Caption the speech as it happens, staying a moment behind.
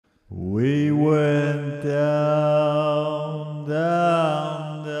We went down,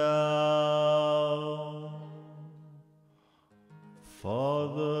 down, down,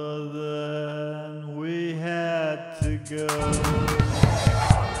 farther than we had to go.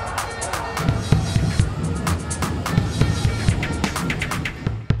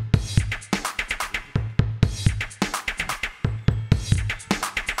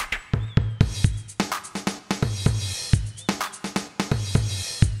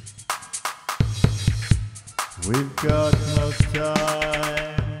 We've got no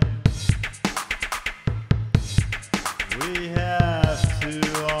time. We have to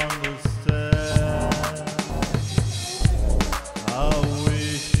understand how we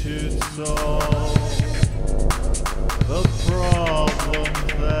should solve the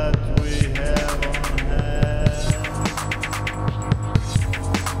problems that we have on hand.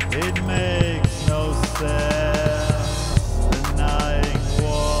 It makes no sense denying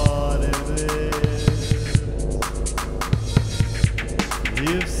what it is.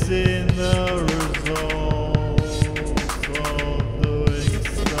 You've seen the results of doing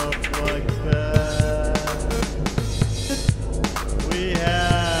stuff like that. We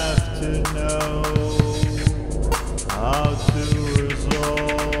have to know how to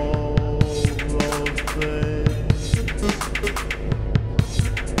resolve those things.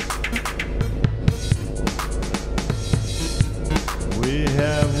 We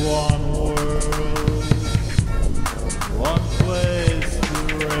have one world, one place to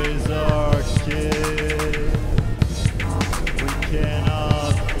raise our kids. We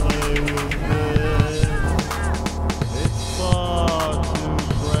cannot play with this. It's far too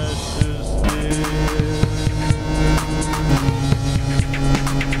precious here.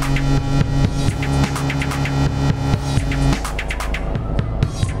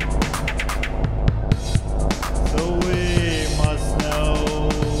 So we must know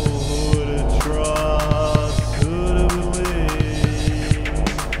who to trust, who to believe.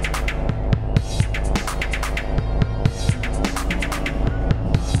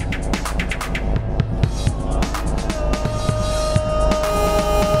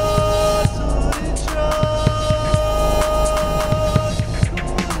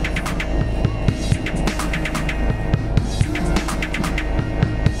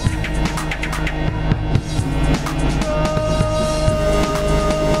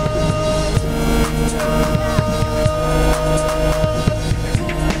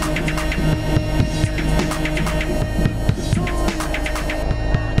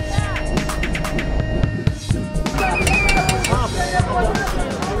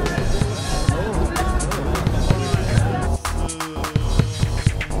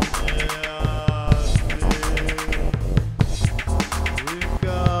 We've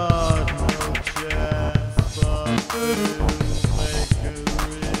got no chance but to make it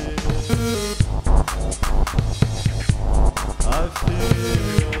real. I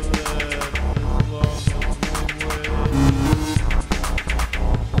feel that as long as we wait,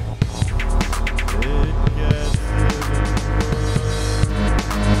 it gets even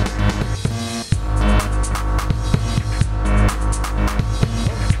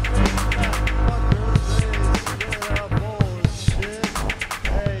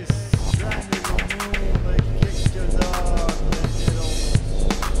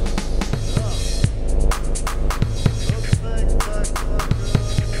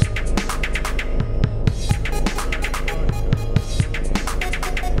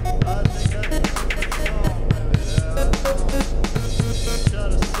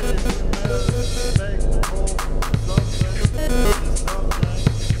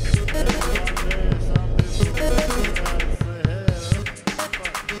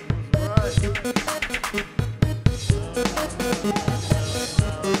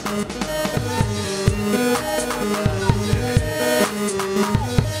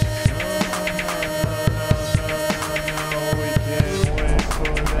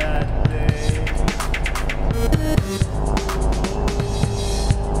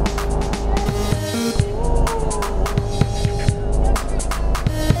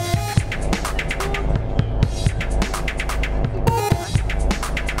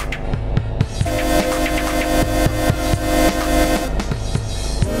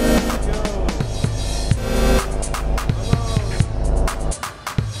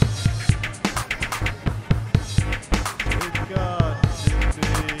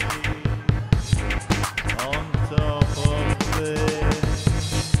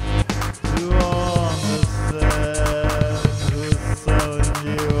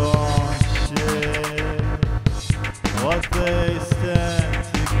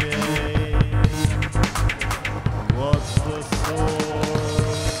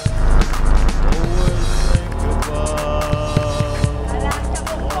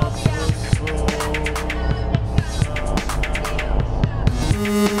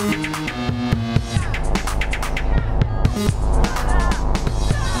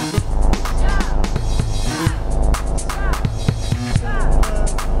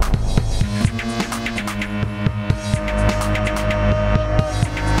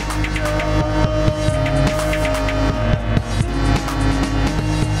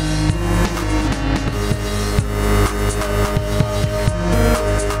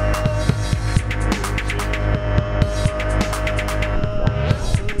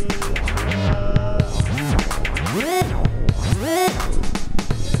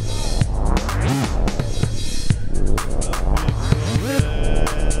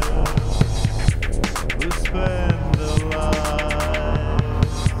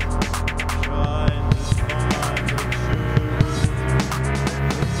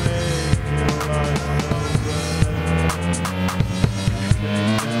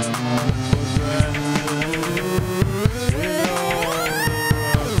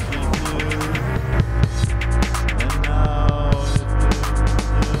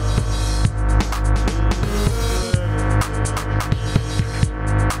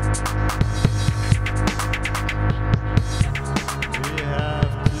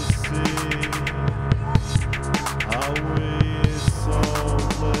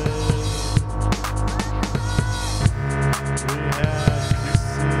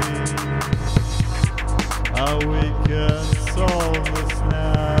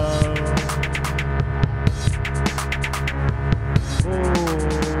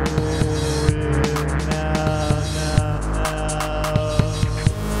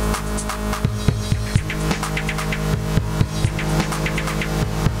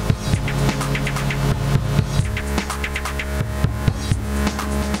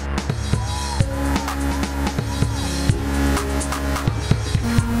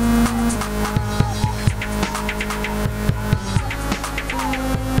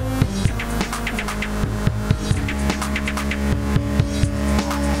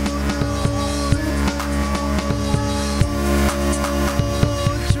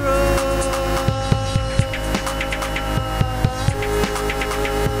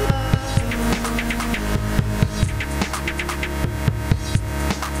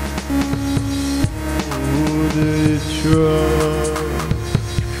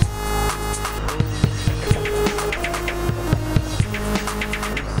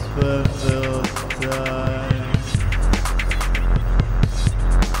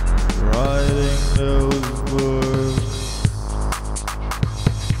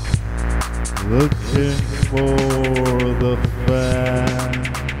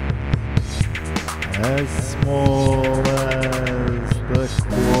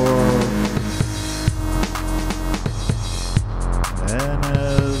and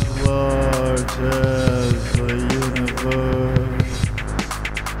as large as the universe.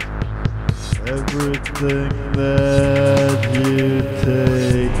 Everything that you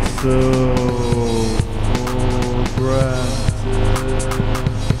take so for granted.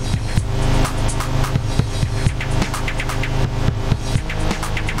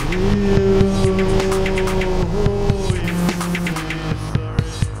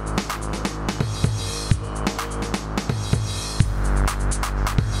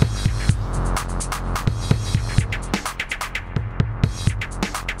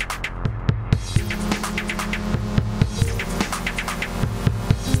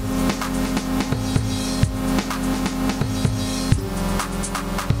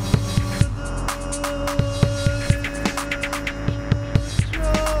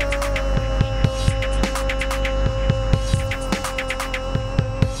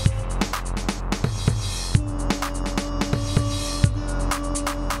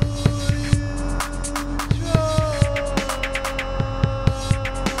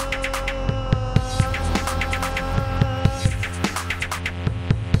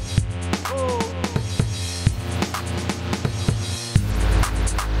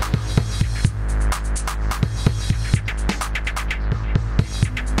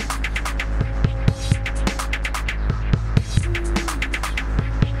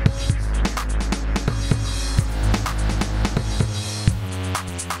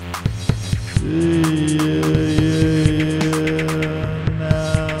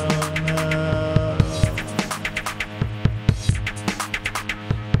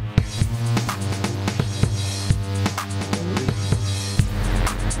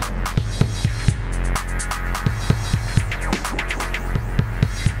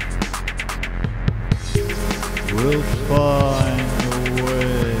 We'll find a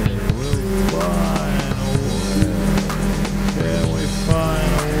way, we'll find a way. Can we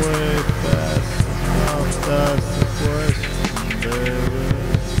find a way fast enough? That's the question, baby.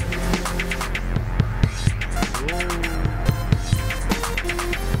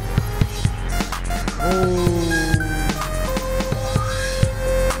 Oh.